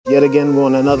Yet again, we're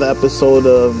on another episode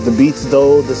of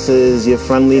TheBtzTho. This is your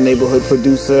friendly neighborhood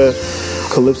producer,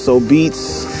 Calypso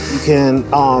Beats. You can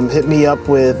hit me up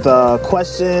with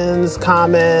questions,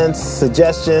 comments,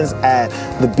 suggestions at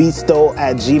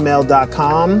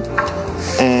TheBtzTho@gmail.com.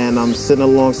 And I'm sitting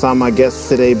alongside my guest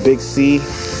today, Big C.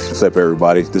 What's up,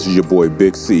 everybody? This is your boy,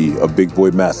 Big C, a Big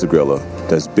Boy Master Griller.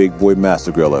 That's Big Boy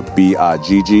Master Griller,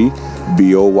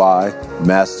 BIGGBOY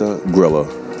Master Griller.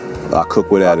 I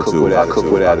cook with attitude.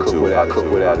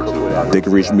 They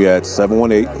can reach me at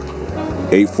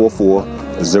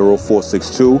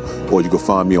 718-844-0462, or you can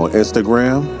find me on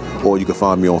Instagram, or you can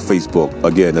find me on Facebook.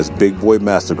 Again, that's Big Boy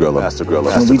Master Griller.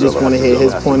 And we just want to hear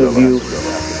his point of view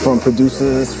from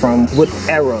producers from what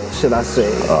era, should I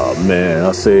say? Man,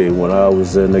 I say when I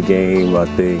was in the game, I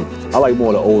think I like more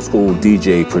of the old school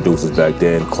DJ producers back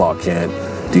then. Clark Kent,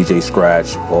 DJ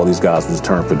Scratch, all these guys was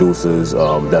turned producers.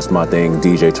 That's my thing,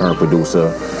 DJ turned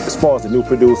producer. As far as the new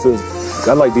producers,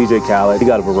 I like DJ Khaled. He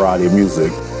got a variety of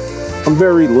music. I'm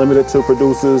very limited to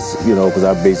producers, you know, because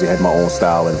I basically had my own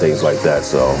style and things like that,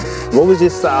 so. What was your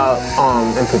style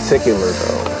in particular,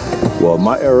 though? Well,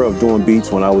 my era of doing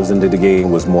beats when I was into the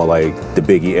game was more like the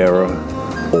Biggie era,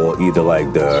 or either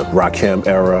like the Rakim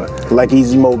era. Like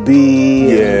Easy Mo B?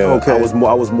 Yeah, okay. I was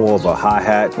more of a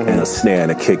hi-hat and a snare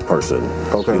and a kick person.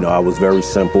 Okay. You know, I was very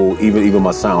simple. Even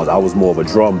my sounds, I was more of a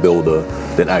drum builder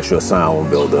than actually a sound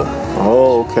builder.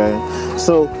 Oh, okay.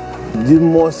 So you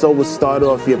more so would start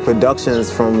off your productions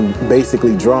from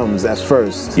basically drums at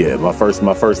first? Yeah, my first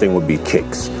thing would be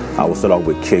kicks. I would start off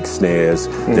with kick snares,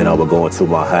 then I would go into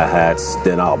my hi-hats,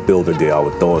 then I'll build it there. I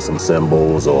would throw in some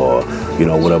cymbals or, you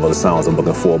know, whatever the sounds I'm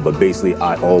looking for. But basically,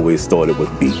 I always started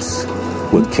with beats,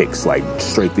 with kicks, like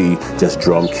straightly just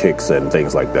drum kicks and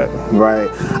things like that. Right.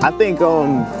 I think,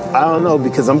 I don't know,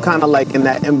 because I'm kind of like in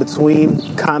that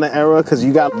in-between kind of era, because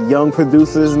you got young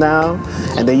producers now,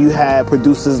 and then you had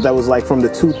producers that was like from the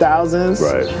 2000s,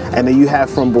 right? And then you have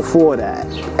from before that,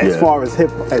 as far as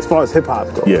hip hop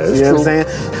goes. Yeah, it's you know true. what I'm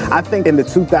saying? I think in the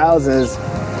 2000s,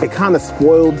 it kind of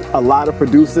spoiled a lot of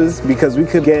producers because we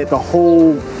could get the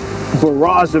whole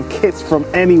barrage of kits from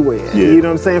anywhere. Yeah. You know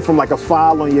what I'm saying? From like a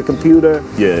file on your computer,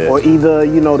 or either,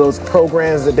 you know, those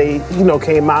programs that they, you know,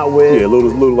 came out with. Yeah,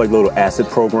 little acid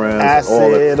programs.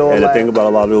 All and the thing about a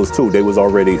lot of those too, they was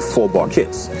already 4-bar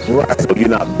kits. Right. So you're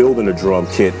not building a drum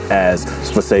kit as,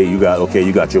 for say, you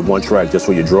got your one track just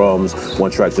for your drums, one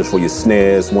track just for your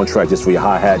snares, one track just for your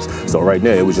hi-hats. So right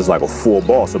now it was just like a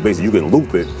 4-bar. So basically you can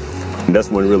loop it. And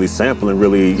that's when really sampling,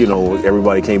 you know,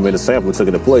 everybody came in to sample and took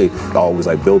it to play. I always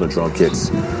like building drum kits.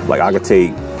 Like I could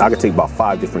take about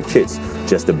 5 different kits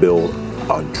just to build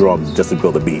a drum, just to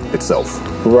build a beat itself.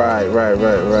 Right.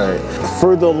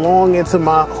 Further along into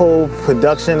my whole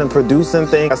production and producing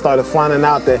thing, I started finding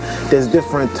out that there's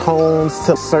different tones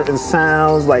to certain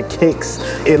sounds, like kicks.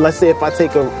 And let's say if I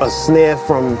take a snare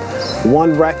from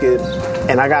one record,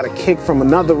 and I got a kick from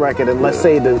another record, and let's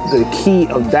say the key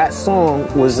of that song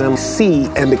was in C,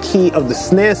 and the key of the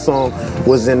snare song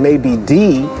was in maybe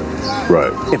D.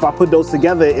 Right. If I put those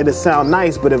together, it'd sound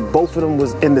nice, but if both of them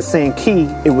was in the same key,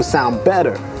 it would sound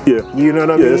better. Yeah. You know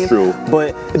what I mean? Yeah, that's true.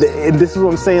 But this is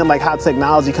what I'm saying, like how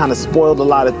technology kind of spoiled a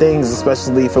lot of things,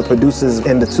 especially for producers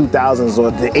in the 2000s or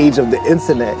the age of the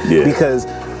internet. Yeah. Because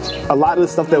a lot of the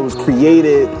stuff that was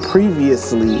created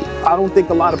previously, I don't think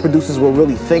a lot of producers were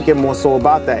really thinking more so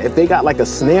about that. If they got like a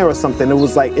snare or something, it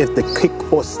was like if the kick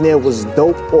or snare was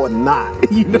dope or not.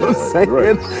 You know what I'm saying?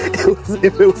 Right.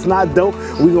 If it was not dope,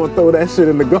 we gonna throw that shit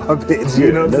in the garbage.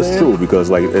 You know what I'm saying? That's true,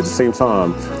 because like at the same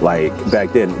time, like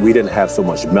back then we didn't have so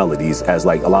much melodies as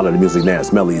like a lot of the music now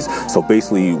is melodies. So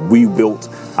basically we built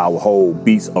our whole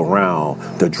beats around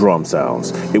the drum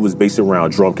sounds. It was based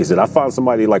around drum kits. And I found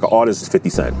somebody like an artist is 50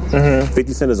 Cent.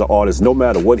 50 Cent is an artist, no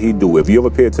matter what he do, if you ever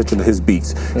pay attention to his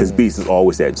beats is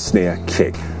always that snare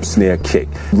kick.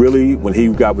 Really, when he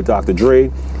got with Dr.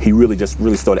 Dre, he really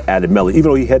started adding melody,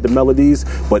 even though he had the melodies,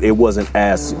 but it wasn't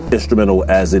as instrumental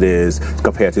as it is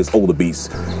compared to his older beats.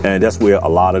 And that's where a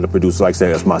lot of the producers, like I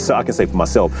say, as myself, I can say for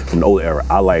myself, from the old era,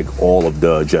 I like all of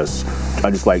I just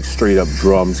like straight up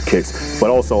drums, kicks, but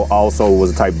I also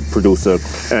was a type of producer,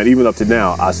 and even up to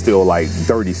now, I still like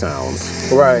dirty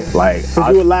sounds. Right. Like,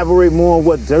 could you elaborate more on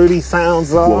what dirty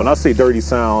sounds are? Well, when I say dirty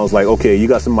sounds, like, okay, you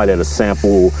got somebody that'll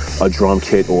sample a drum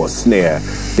kit or a snare.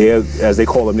 As they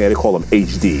call them there, they call them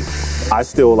HD. I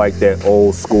still like that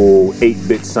old school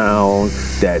 8-bit sound,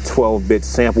 that 12-bit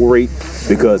sample rate,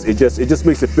 because it just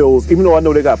makes it feel, even though I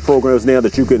know they got programs now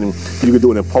that you can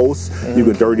do it in post, you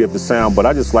can dirty up the sound, but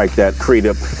I just like that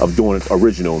creative of doing it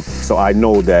original. So I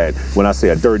know that when I say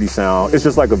a dirty sound, it's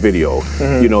just like a video.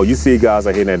 You know, you see guys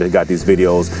out here that got these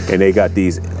videos and they got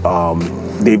these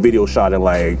they video shot in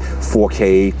like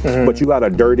 4K, but you got a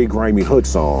dirty, grimy hood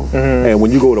song, and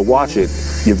when you go to watch it,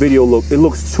 your video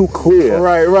looks too clear.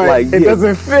 Right. Like, it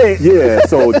doesn't fit. Yeah,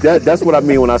 so that's what I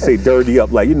mean when I say dirty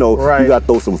up. Like, you got to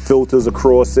throw some filters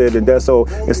across it, and that's so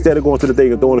instead of going to the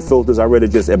thing and throwing the filters, I rather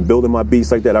just and building my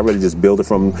beats like that. I rather just build it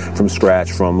from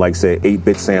scratch, from like say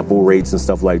 8-bit sample rates and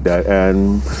stuff like that,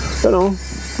 and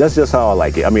that's just how I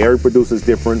like it. I mean, every producer is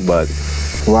different, but.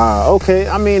 Wow. Okay.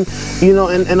 I mean,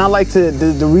 and I like to.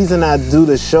 The reason I do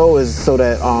the show is so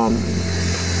that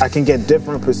I can get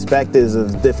different perspectives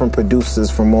of different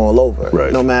producers from all over.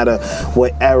 Right. No matter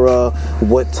what era,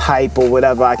 what type, or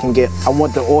whatever, I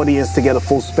want the audience to get a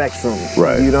full spectrum.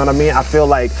 Right. You know what I mean? I feel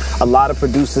like a lot of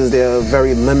producers, they're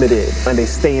very limited and they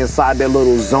stay inside their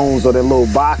little zones or their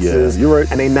little boxes. Yeah, you're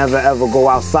right. And they never ever go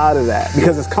outside of that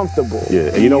because it's comfortable. Yeah,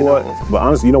 and you know what? But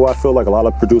honestly, you know what? I feel like a lot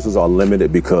of producers are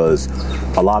limited because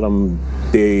a lot of them,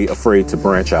 they afraid to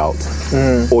branch out.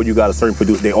 Or you got a certain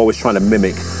producer, they always trying to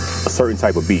mimic a certain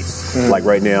type of beats. Like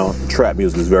right now, trap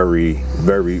music is very,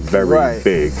 very, very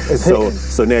big.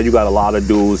 So now you got a lot of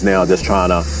dudes now that's trying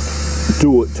to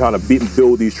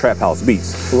build these trap house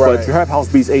beats. Right. But trap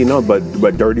house beats ain't nothing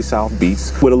but dirty South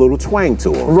beats with a little twang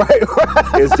to them. Right.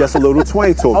 It's just a little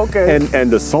twang to them. Okay.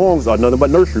 And the songs are nothing but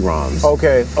nursery rhymes.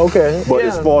 Okay. But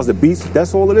as far as the beats,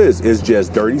 that's all it is. It's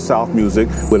just dirty South music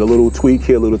with a little tweak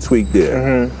here, a little tweak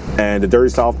there. And the dirty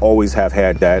South always have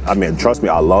had that. I mean, trust me,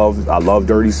 I love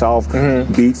dirty South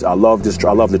beats. I love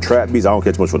the trap beats. I don't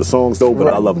catch much for the songs though,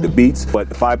 but I love the beats. But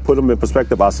if I put them in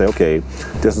perspective, I say, okay,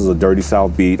 this is a dirty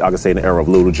South beat. I can say in the era of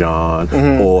Little John,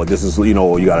 or this is, you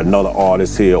got another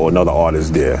artist here or another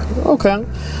artist there. Okay.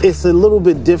 It's a little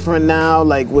bit different now,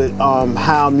 like with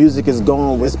how music is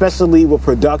going, especially with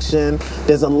production.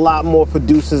 There's a lot more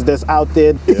producers that's out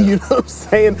there. Yeah. You know what I'm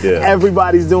saying? Yeah.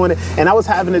 Everybody's doing it. And I was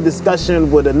having a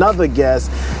discussion with another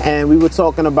guest, and we were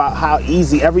talking about how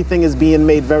easy everything is being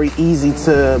made very easy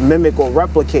to mimic or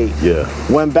replicate. Yeah.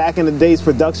 When back in the days,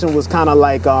 production was kind of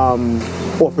like,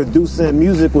 or producing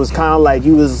music was kind of like,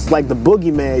 you was like the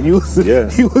boogeyman.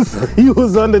 You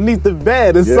was underneath the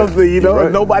bed or something,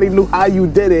 Right. Nobody knew how you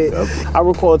did it. Yep. I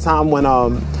recall a time when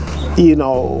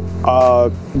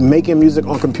making music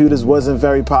on computers wasn't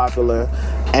very popular,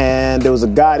 and there was a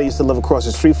guy that used to live across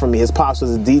the street from me. His pops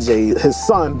was a DJ. His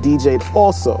son DJ'd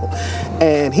also,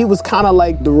 and he was kind of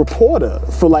like the reporter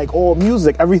for like all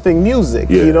music, everything music.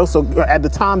 Yeah. So at the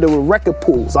time there were record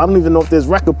pools. I don't even know if there's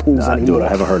record pools anymore. Dude, I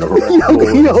haven't heard of a record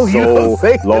pool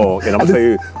so long. And I'm gonna tell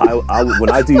you, when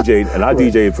I DJ'd, and I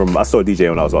DJ'd I started DJing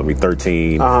when I was about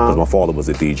 13, because my father was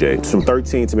a DJ. From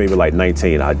 13 to maybe like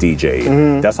 19, I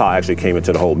DJ'd. That's how I actually came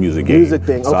into the whole music game. Music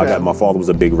thing. So Okay. my father was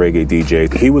a big reggae DJ.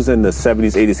 He was in the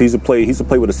 70s, 80s. He used to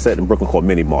play with a set in Brooklyn called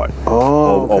Mini Mart.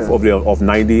 Of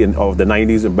 90 and of the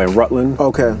 90s in Rutland.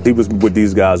 Okay. He was with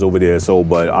these guys over there. So,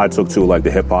 but I took to like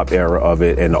the hip hop era of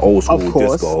it and the old school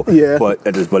disco. Yeah. But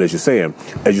as you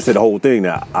said, the whole thing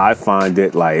now, I find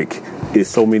it like there's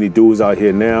so many dudes out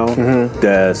here now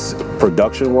that's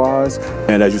production wise,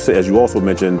 and as you also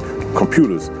mentioned,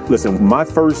 computers. Listen, my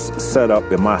first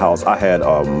setup in my house, I had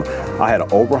an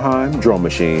Oberheim drum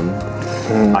machine.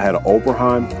 I had an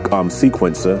Oberheim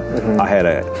sequencer. I had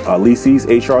a Alesis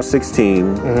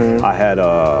HR16. I had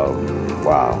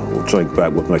we'll think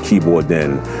back with my keyboard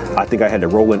then. I think I had the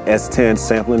Roland S10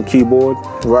 sampling keyboard.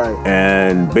 Right.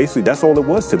 And basically that's all it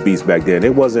was to beats back then.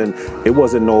 It wasn't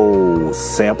no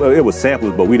sample. It was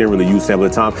samplers, but we didn't really use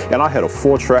samples at the time. And I had a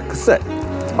 4-track cassette.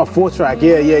 A 4-track,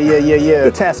 yeah.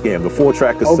 The Tascam, the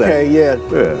 4-track cassette. Okay,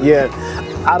 yeah.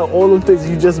 Out of all the things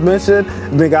you just mentioned,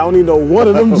 nigga, I only know one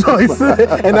of them joints,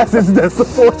 and that's a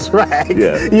 4-track.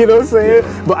 Yeah. You know what I'm saying?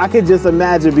 Yeah. But I could just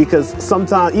imagine, because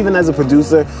sometimes, even as a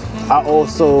producer, I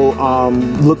also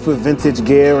look for vintage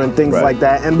gear and things like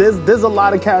that. And there's a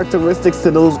lot of characteristics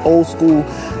to those old school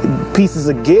pieces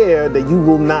of gear that you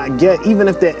will not get, even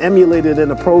if they're emulated in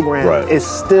a program. Right. It's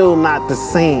still not the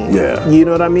same. Yeah. You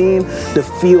know what I mean? The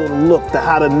feel, the look,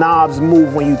 how the knobs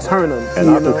move when you turn them. And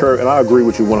I concur, and I agree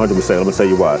with you 100%. I'm gonna tell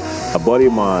you why. A buddy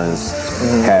of mine's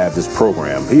have this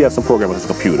program. He has some program on his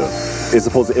computer. It's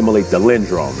supposed to emulate the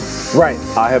Lindrum. Right.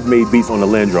 I have made beats on the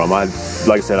Lindrum.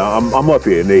 Like I said, I'm up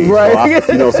here in age. Right.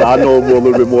 So I know a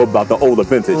little bit more about the older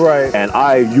vintage. Right. And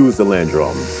I use the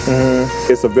Lindrum.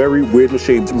 It's a very weird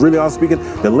machine. Really honestly speaking,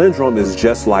 the Lindrum is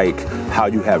just like how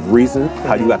you have Reason,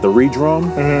 how you got the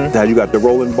redrum, how you got the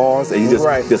rolling bars, and you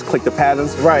just click the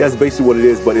patterns. Right. That's basically what it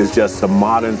is, but it's just a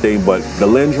modern thing. But the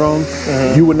Lindrum,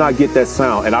 you would not get that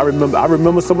sound. And I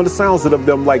remember some of the sounds of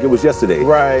them like it was yesterday.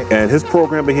 Right. And his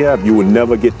program here, you would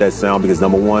never get that sound because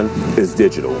number one, it's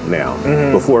digital now.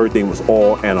 Before everything was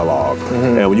all analog.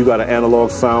 And when you got an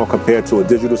analog sound compared to a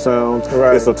digital sound,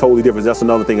 Right. it's a totally different. That's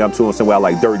another thing I'm doing. Somewhere I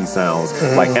like dirty sounds,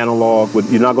 like analog. But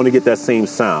you're not going to get that same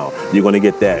sound. You're going to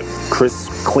get that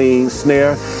crisp, clean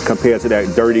snare compared to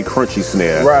that dirty, crunchy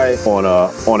snare. Right.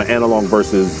 On an analog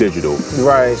versus digital.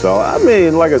 Right. So I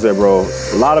mean, like I said, bro,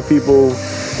 a lot of people,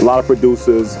 a lot of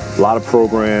producers, a lot of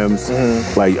programs.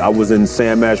 Like I was in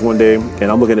Sandmatch one day, and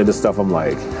I'm looking at this stuff. I'm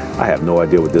like, I have no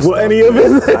idea what this. Well, stuff any of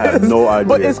it. I have no idea.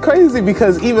 But it's crazy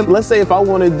because even let's say if I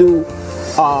want to do,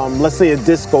 let's say a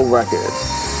disco record.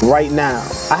 Right now,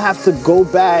 I have to go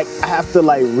back. I have to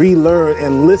like relearn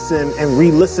and listen and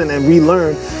re-listen and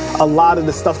relearn a lot of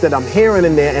the stuff that I'm hearing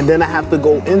in there, and then I have to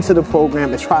go into the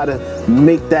program and try to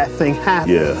make that thing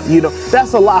happen. Yeah. You know,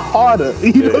 that's a lot harder.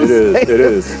 You know what I'm saying? It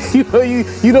is. You know,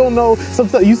 you don't know.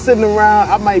 Sometimes you sitting around.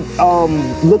 I might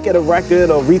look at a record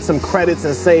or read some credits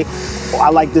and say, oh, I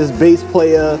like this bass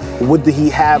player. What did he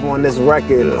have on this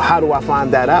record? Yeah. How do I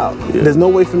find that out? Yeah. There's no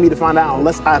way for me to find out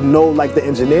unless I know like the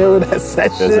engineer of that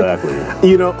session. Exactly.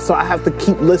 You know, so I have to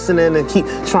keep listening and keep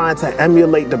trying to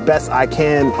emulate the best I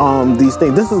can these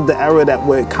things. This is the era that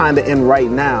we're kind of in right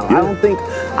now. Yeah.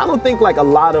 I don't think like a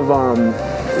lot of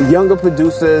younger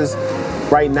producers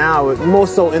right now are more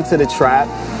so into the trap.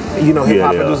 You know, hip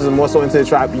hop producers are more so into the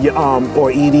trap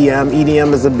or EDM.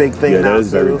 EDM is a big thing now. That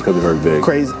is becoming very big.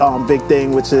 Crazy big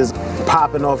thing, which is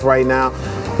popping off right now.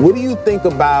 What do you think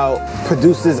about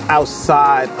producers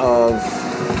outside of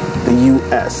the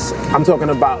U.S.? I'm talking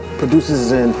about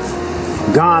producers in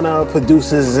Ghana,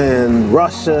 producers in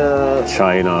Russia,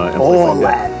 China, and all places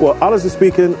like that. Well, honestly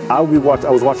speaking, I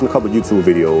was watching a couple of YouTube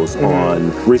videos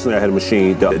on. Recently, I had a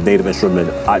machine, the native instrument,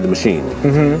 the machine,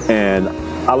 and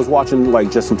I was watching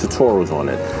like just some tutorials on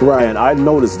it. Right. And I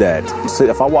noticed that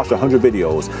if I watched 100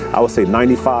 videos, I would say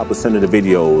 95% of the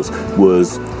videos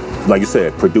was, like you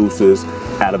said, producers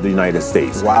out of the United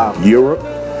States. Wow. Europe,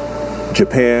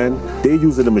 Japan, they're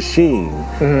using the machine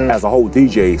as a whole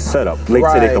DJ setup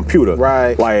linked to their computer.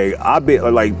 Right. Like I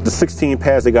bet like the 16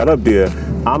 pads they got up there,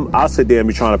 I sit there and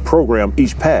be trying to program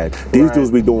each pad. These dudes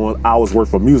be doing hours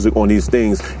worth of music on these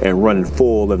things and running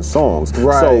full-length songs.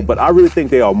 Right. So, but I really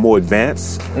think they are more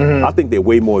advanced. I think they're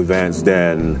way more advanced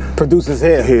than Producers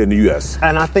here in the U.S.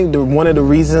 And I think one of the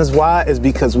reasons why is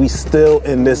because we still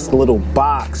in this little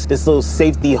box, this little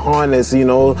safety harness, you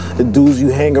know, the dudes you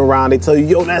hang around, they tell you,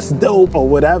 yo, that's dope or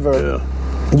whatever. Yeah.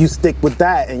 You stick with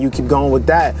that and you keep going with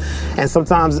that. And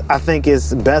sometimes I think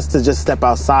it's best to just step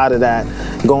outside of that,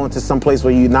 go into some place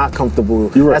where you're not comfortable.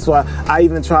 You're right. That's why I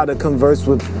even try to converse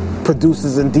with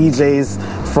producers and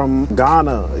DJs from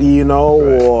Ghana, you know,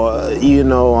 or, you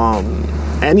know,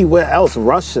 anywhere else,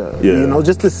 Russia, you know,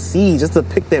 just to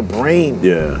pick their brain,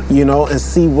 you know, and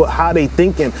see how they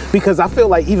thinking. Because I feel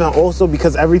like even also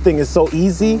because everything is so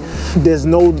easy, there's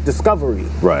no discovery.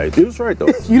 Right. He was right though.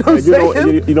 You know what I'm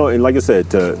saying? You know, and like I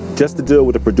said, just to deal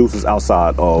with the producers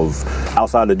outside of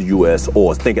the U.S.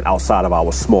 or thinking outside of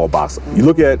our small box. You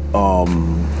look at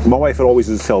my wife would always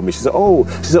just tell me, she said, oh,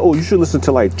 you should listen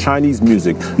to like Chinese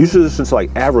music. You should listen to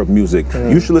like Arab music.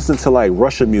 You should listen to like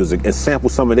Russian music and sample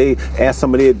add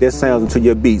some of their sounds into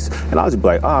your beats. And I was just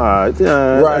like, right.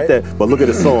 Like that. But look at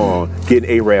the song, getting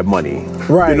Arab money.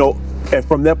 Right. You know, and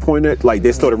from that point, like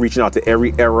they started reaching out to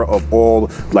every era of all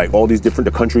these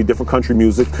different country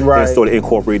music, and started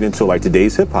incorporating into like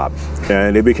today's hip hop,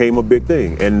 and it became a big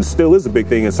thing, and still is a big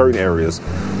thing in certain areas.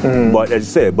 But as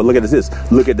you said, look at this.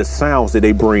 Look at the sounds that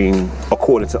they bring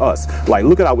according to us. Like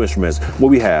look at our instruments. What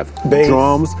we have: bass,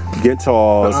 drums,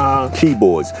 guitars,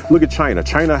 keyboards. Look at China.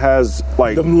 China has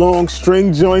like them long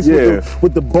string joints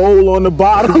with the bowl on the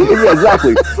bottom. Yeah,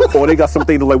 exactly. Or they got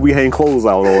something to like we hang clothes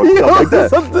out or stuff like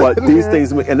that. But these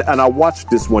things, and I watched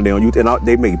this one day on YouTube, and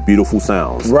they make beautiful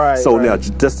sounds. Right. So now,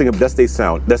 just think of that's their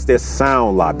sound. That's their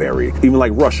sound library. Even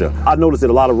like Russia, I noticed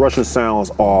that a lot of Russian sounds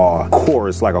are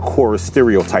chorus, like a chorus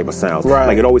stereo type of sounds. Right.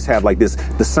 Like it always have like this.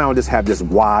 The sound just have this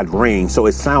wide range, so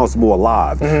it sounds more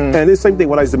alive. And it's the same thing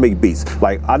when I used to make beats.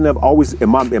 Like I never always in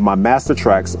my master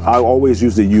tracks, I always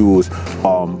used to use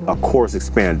a chorus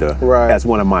expander as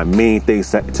one of my main things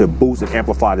to boost and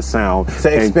amplify the sound.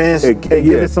 To expand and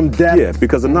give it some depth. Yeah,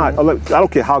 because if not, I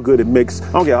don't care how good it mix.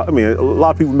 I don't care. I mean, a lot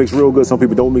of people mix real good. Some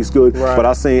people don't mix good. But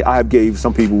I have gave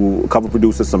some people, a couple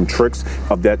producers, some tricks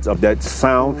of that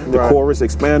sound. The chorus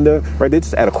expander, right? They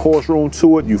just add a chorus room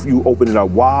to it. You open it up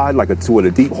wide, like with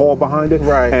a deep hall behind it,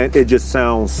 and it just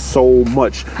sounds so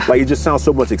much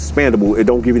expandable. It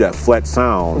don't give you that flat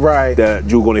sound that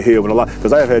you're gonna hear with a lot.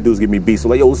 Because I have had dudes give me beats, so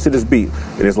like, yo, listen to this beat,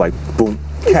 and it's like boom,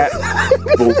 cat,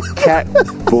 boom, cat,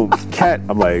 boom, cat.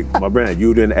 I'm like, my brand,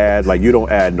 you didn't add, like, you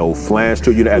don't add no flange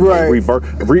to it, you didn't add no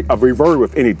reverb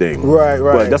with anything. Right.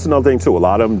 But that's another thing too. A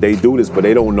lot of them, they do this, but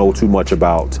they don't know too much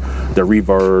about the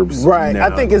reverbs. Right. Now.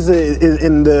 I think it's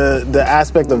in the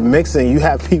aspect of mixing, you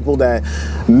have people that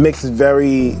mix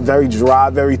very, very dry,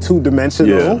 very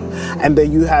two-dimensional, and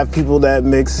then you have people that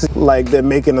mix like they're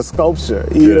making a sculpture.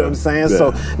 You know what I'm saying? Yeah.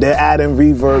 So they're adding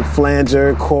reverb,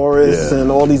 flanger, chorus,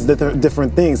 and all these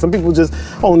different things. Some people just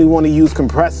only want to use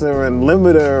compressor and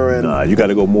limiter, and you got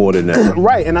to go more than that.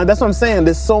 Right, and that's what I'm saying.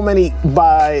 There's so many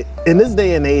in this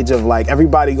day and age of like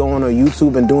everybody going on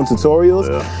YouTube and doing tutorials.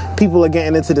 People are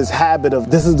getting into this habit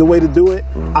of this is the way to do it.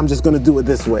 I'm just gonna do it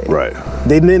this way. Right.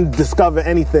 They didn't discover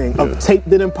anything. A tape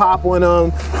didn't pop on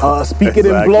them. Speaker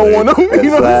didn't blow on them.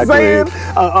 You know what I'm saying?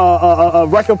 A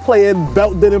record player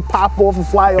belt didn't pop off and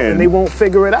fly off, and they won't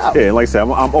figure it out. Yeah, and like I said,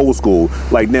 I'm old school.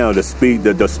 Like now, the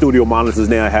studio monitors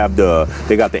now have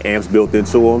they got the amps built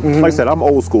into them. Like I said, I'm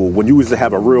old school. When you used to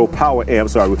have a real power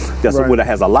amp, that's one that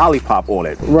has a lollipop on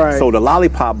it. Right. So the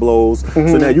lollipop blows.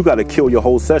 So now you got to kill your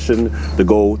whole session to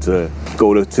go to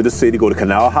the city, go to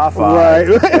Canal Hi-Fi.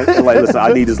 Right. And like, listen,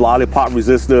 I need this lollipop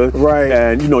resistor. Right.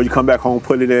 And you come back home,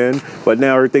 put it in. But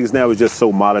now everything's is just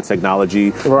so modern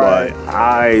technology. Right.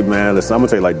 But listen, I'm gonna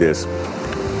tell you like this.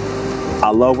 I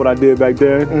love what I did back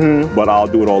then, but I'll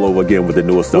do it all over again with the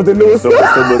newer stuff. With the newer stuff.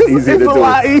 It's easier to do. It's a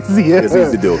lot easier. It's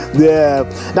easy to do. Yeah.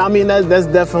 I mean, that's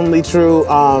definitely true.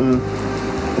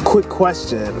 Quick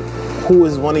question. Who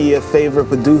is one of your favorite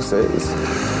producers?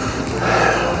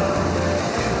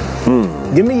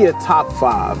 Give me your top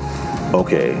 5.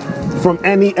 Okay. From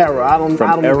any era. I don't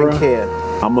even care.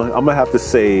 I'm gonna have to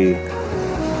say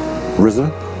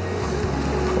RZA.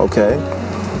 Okay.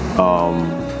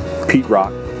 Pete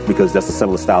Rock, because that's a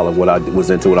similar style of what I was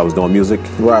into when I was doing music.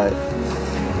 Right.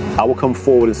 I will come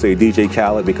forward and say DJ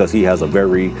Khaled, because he has a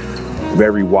very,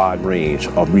 very wide range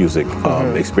of music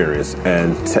experience.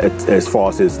 And as far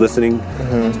as his listening,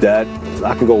 that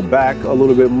I can go back a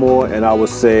little bit more, and I would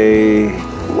say,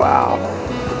 wow.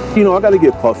 I got to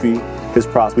give Puffy his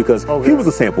props, because he was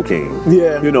a sample king.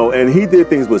 Yeah. And he did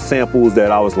things with samples that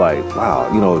I was like, wow,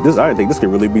 I didn't think this could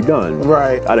really be done.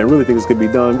 Right. I didn't really think this could be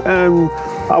done. And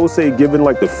I would say, given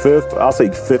like the fifth, I'll say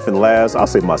fifth and last, I'll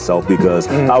say myself, because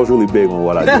I was really big on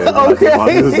what I did. Okay.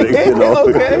 My music,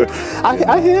 Okay.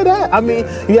 I hear that. I mean,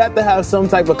 you have to have some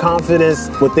type of confidence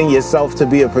within yourself to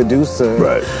be a producer.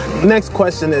 Right. Next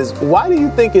question is, why do you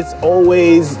think it's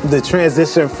always the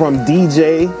transition from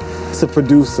DJ to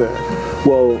producer?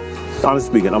 Well, honestly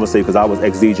speaking, I'm gonna say, because I was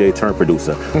ex-DJ turned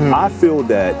producer, I feel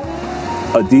that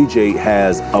a DJ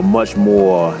has a much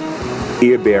more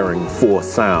ear-bearing for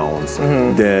sounds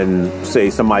than,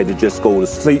 say, somebody to just go to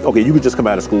say, okay, you could just come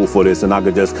out of school for this, and I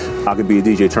could be a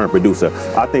DJ turned producer.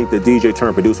 I think the DJ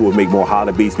turned producer would make more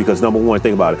hotter beats, because number one,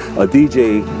 think about it, a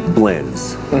DJ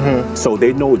blends. So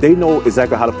they know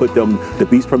exactly how to put the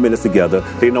beats per minute together.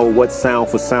 They know what sound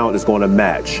for sound is going to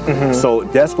match. So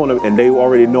that's going to, and they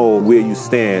already know where you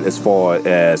stand as far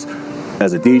as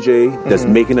a DJ that's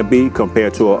making a beat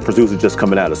compared to a producer just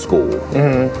coming out of school.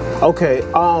 Okay,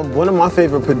 one of my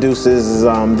favorite producers is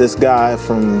this guy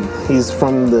he's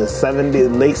from the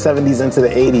late 70s into the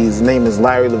 80s. His name is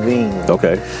Larry Levine.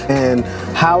 Okay. And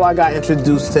how I got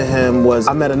introduced to him was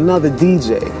I met another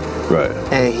DJ. Right.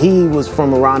 And he was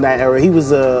from around that era. He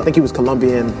was I think he was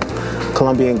Colombian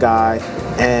guy.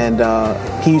 And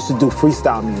he used to do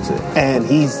freestyle music. And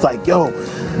he's like, yo,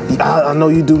 I know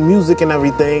you do music and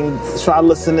everything. Try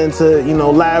listening to,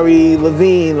 Larry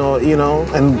Levine, or,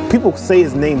 and people say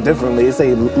his name differently. They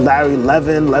say Larry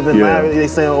Levin, Larry. They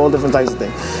say all different types of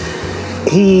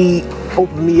things. He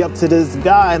opened me up to this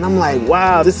guy, and I'm like,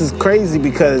 wow, this is crazy,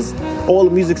 because all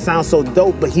the music sounds so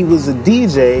dope, but he was a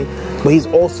DJ, but he's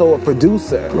also a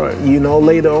producer. Right.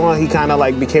 Later on, he kind of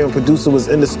like became a producer, was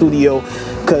in the studio,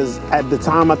 because at the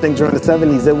time, I think during the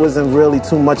 70s, there wasn't really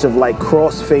too much of like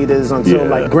crossfaders until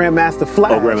like Grandmaster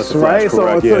Flash. Grandmaster Flash, right? correct.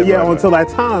 So until that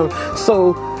time.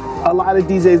 So a lot of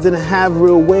DJs didn't have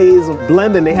real ways of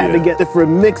blending. They had to get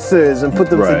different mixers and put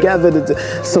them together.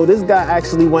 So this guy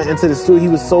actually went into the studio. He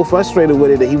was so frustrated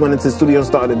with it that he went into the studio and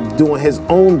started doing his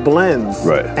own blends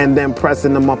and then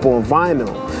pressing them up on vinyl,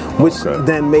 which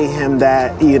then made him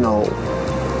that,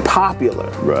 popular.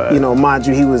 Right. Mind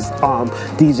you, he was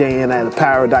DJing at a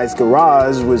Paradise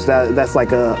Garage, which that's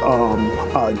like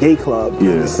a gay club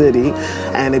in the city,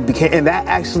 and that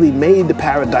actually made the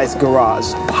Paradise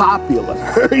Garage popular.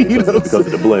 Because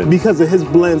of the blends. Because of his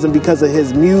blends and because of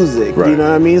his music. Right. You know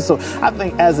what I mean? So I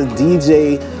think as a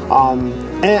DJ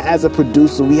and as a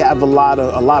producer, we have a lot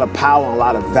of power and a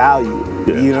lot of value.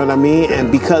 Yeah. You know what I mean?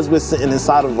 And because we're sitting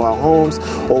inside of our homes,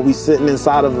 or we sitting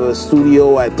inside of a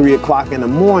studio at 3 o'clock in the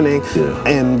morning,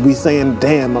 and we saying,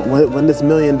 damn, when this $1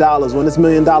 million, when this $1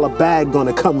 million bag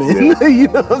gonna come in? You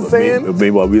know what I'm saying?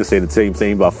 Meanwhile, we were saying the same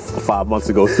thing about 5 months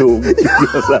ago too.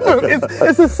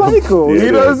 It's a cycle.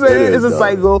 You know what I'm saying? It's a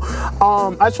cycle.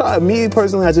 Me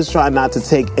personally, I just try not to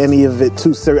take any of it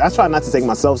too serious. I try not to take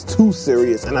myself too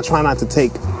serious, and I try not to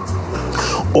take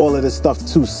all of this stuff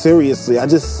too seriously. I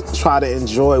just try to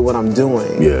enjoy what I'm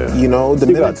doing. Yeah. You know,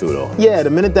 you got to though. Yeah, the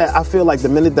minute that I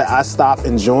stop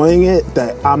enjoying it,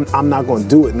 that I'm not going to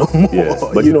do it no more. Yeah.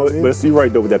 But you know what I mean? But you're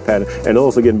right though with that pattern. And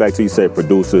also getting back to you said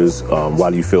producers, why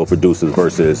do you feel producers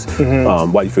versus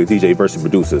why do you feel DJ versus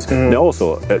producers? Now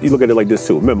also, you look at it like this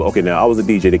too. Remember, okay, now I was a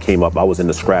DJ that came up, I was in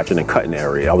the scratching and cutting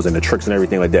area. I was in the tricks and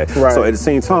everything like that. Right. So at the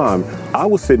same time, I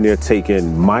was sitting there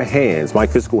taking my hands, my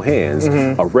physical hands,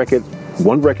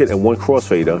 one record and one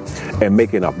crossfader, and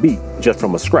making a beat just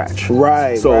from a scratch.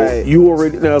 Right. So you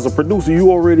already, now as a producer, you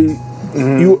already,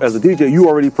 you as a DJ, you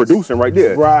already producing right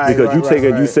there. Right. Because you take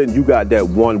it, you said you got that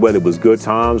one, whether it was good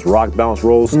times, rock, bounce,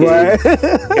 roll, skate. Right.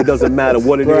 It doesn't matter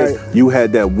what it is. You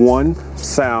had that one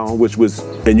sound, which was,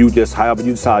 and you just, however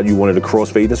you decided you wanted to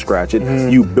crossfade and scratch it,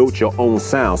 you built your own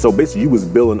sound. So basically, you was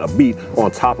building a beat on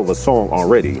top of a song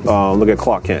already. Look at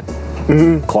Clark Kent.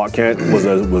 Clark Kent was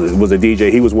a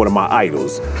DJ. He was one of my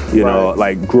idols. You know,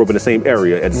 like grew up in the same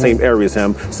area, at the same area as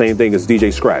him. Same thing as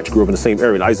DJ Scratch. Grew up in the same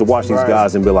area. And I used to watch these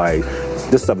guys and be like,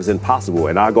 this stuff is impossible.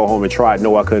 And I go home and try it.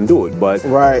 No, I couldn't do it. But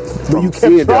you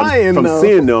kept trying. From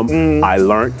seeing them, I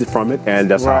learned from it, and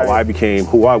that's how I became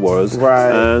who I was.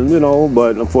 And you know,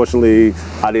 but unfortunately,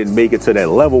 I didn't make it to that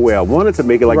level where I wanted to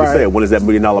make it. Like you said, when is that $1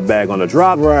 million bag on the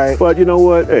drop? But you know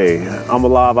what? Hey, I'm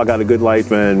alive. I got a good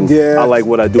life, and I like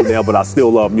what I do now. But I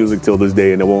still love music till this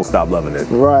day, and I won't stop loving it.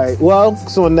 Right. Well,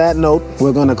 so on that note,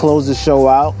 we're gonna close the show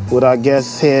out with our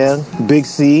guest here, Big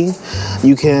C.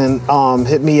 You can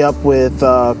hit me up with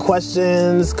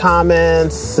questions,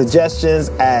 comments, suggestions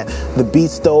at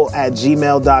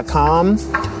TheBtzTho@gmail.com.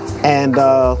 And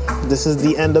this is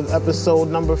the end of episode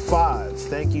number 5.